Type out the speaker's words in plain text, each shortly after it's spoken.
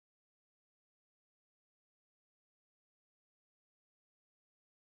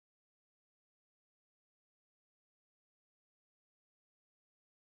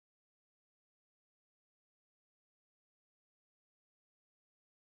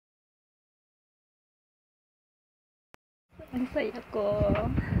Ang saya ko.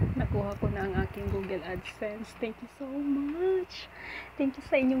 Nakuha ko na ang aking Google AdSense. Thank you so much. Thank you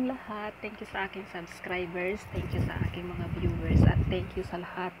sa inyong lahat. Thank you sa aking subscribers. Thank you sa aking mga viewers. At thank you sa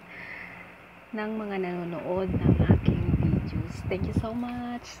lahat ng mga nanonood ng aking videos. Thank you so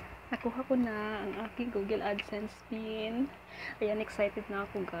much. Nakuha ko na ang aking Google AdSense pin. Ayan, excited na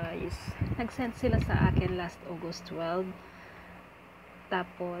ako guys. Nag-send sila sa akin last August 12.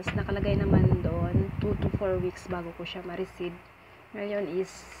 Tapos, nakalagay naman doon 2 to 4 weeks bago ko siya ma-receive. Ngayon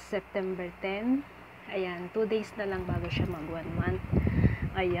is September 10. Ayan, 2 days na lang bago siya mag 1 month.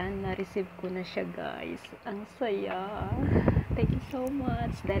 Ayan, na-receive ko na siya guys. Ang saya. Thank you so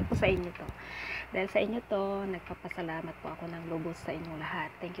much. Dahil po sa inyo to. Dahil sa inyo to, nagpapasalamat po ako ng lubos sa inyong lahat.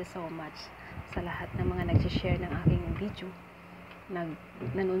 Thank you so much sa lahat ng mga nag-share ng aking video.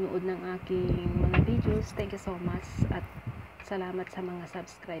 Nanonood ng aking mga videos. Thank you so much. At salamat sa mga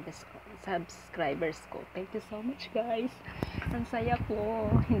subscribers ko. Thank you so much guys. Ang saya ko.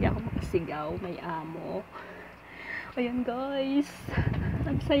 Hindi ako makasigaw. May amo. Ayan guys.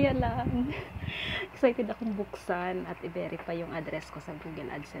 Ang saya lang. Excited akong buksan at i-verify yung address ko sa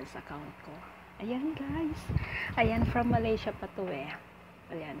Google AdSense account ko. Ayan guys. Ayan, from Malaysia pa to eh.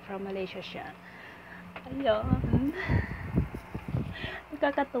 Ayan, from Malaysia siya. Ayan.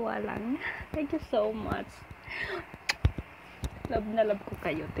 Nakakatuwa lang. Thank you so much. Love na love ko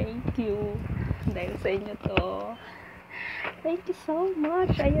kayo. Thank you. Dahil sa inyo to. Thank you so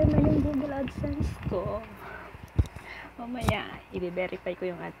much. Ayan na yung Google AdSense ko. Mamaya, i-verify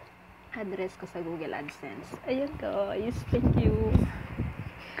ko yung address ko sa Google AdSense. Ayan guys. Thank you.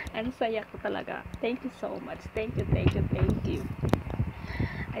 Ang saya ko talaga. Thank you so much. Thank you, thank you, thank you.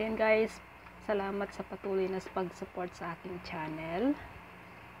 Ayan guys. Salamat sa patuloy na pag-support sa aking channel.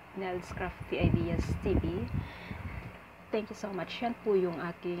 Nels Crafty Ideas TV. Thank you so much. Yan po yung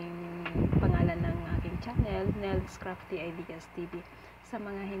aking pangalan ng aking channel, Nels Crafty Ideas TV. Sa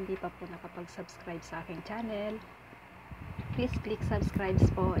mga hindi pa po nakapag-subscribe sa aking channel, please click subscribe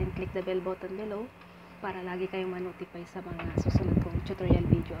po and click the bell button below para lagi kayong ma-notify sa mga susunod kong tutorial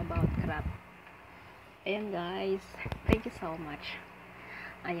video about craft. Ayan guys. Thank you so much.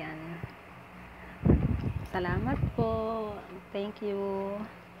 Ayan. Salamat po. Thank you.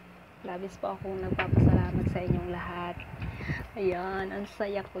 Labis po akong nagpapasalamat sa inyong lahat. Ayan, ang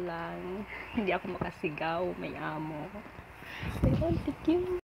saya ko lang. Hindi ako makasigaw, may amo. Ayan, thank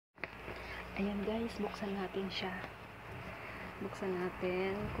you. Ayan guys, buksan natin siya. Buksan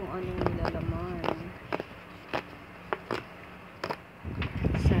natin kung anong nilalaman.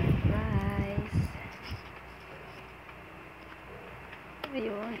 Surprise!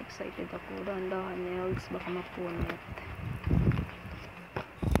 Ayun, excited ako. Dahan-dahan nails, baka mapunit.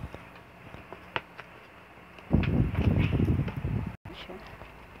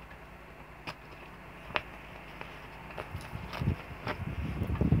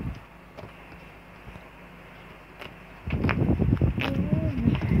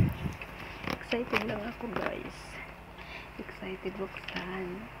 Excited lang ako guys. Excited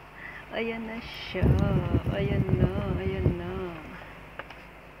buksan. Ayan na siya. Ayan na. Ayan na.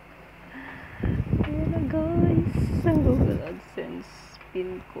 Ayan na guys. Ang Google AdSense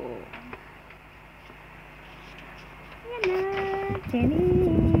pin ko. Ayan na.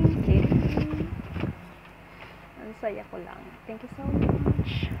 Cheering. Cheering. Ang saya ko lang. Thank you so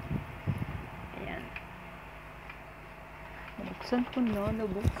much. Ayan. Nabuksan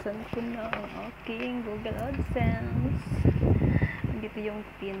ko na ang aking Google AdSense. Dito yung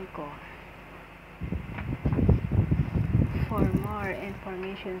pin ko. For more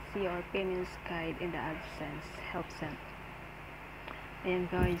information, see our payments guide in the AdSense Help Center. Ayan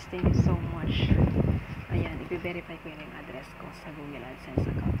guys, thank you so much. Ayan, i-verify ko yung address ko sa Google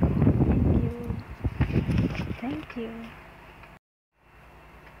AdSense account ko. Thank you. Thank you.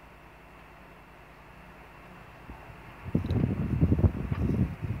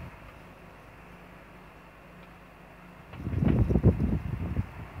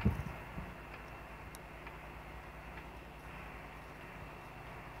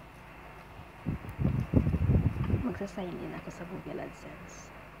 Magsasign in ako sa Google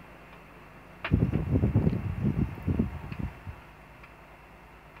AdSense.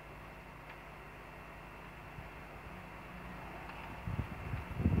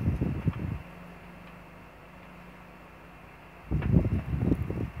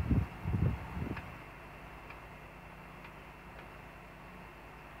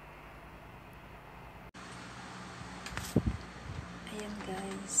 Ayan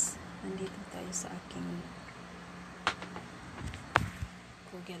guys, nandito tayo sa aking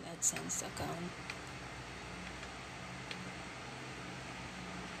Google AdSense account.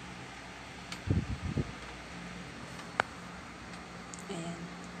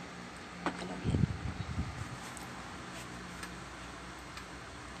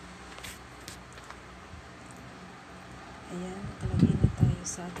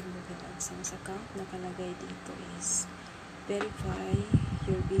 tayo sa ating Google Adsense account. Nakalagay dito is verify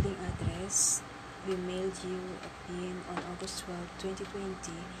your billing address. We mailed you a PIN on August 12, 2020.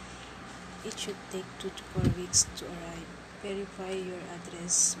 It should take 2 to 4 weeks to arrive. Verify your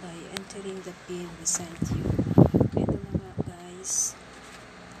address by entering the PIN we sent you. Ito na nga guys.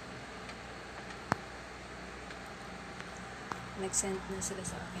 Nag-send na sila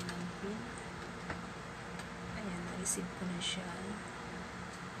sa akin ng PIN. Ayan, na-receive ko na siya.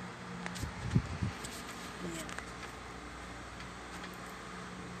 Ayan.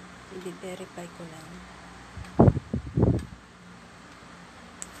 I-verify ko lang.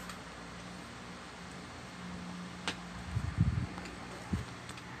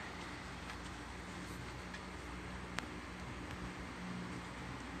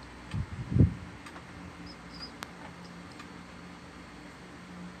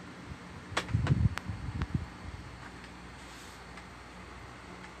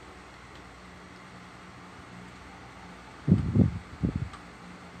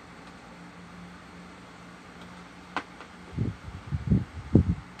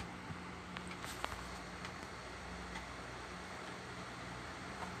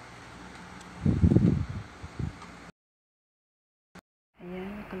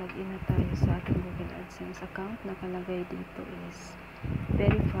 Ayan, nakalagin na tayo sa ating Google Adsense account. Nakalagay dito is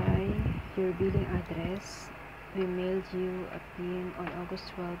verify your billing address. We mailed you a PIN on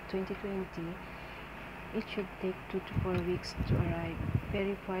August 12, 2020. It should take 2 to 4 weeks to arrive.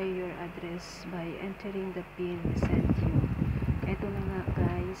 Verify your address by entering the PIN we sent you. Ito na nga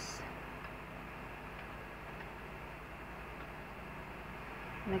guys.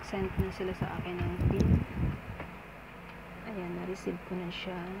 Nag-send na sila sa akin ng PIN. Ayan, na-receive ko na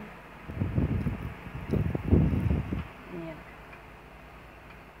siya. Ayan.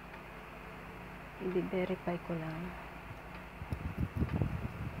 I-verify ko lang.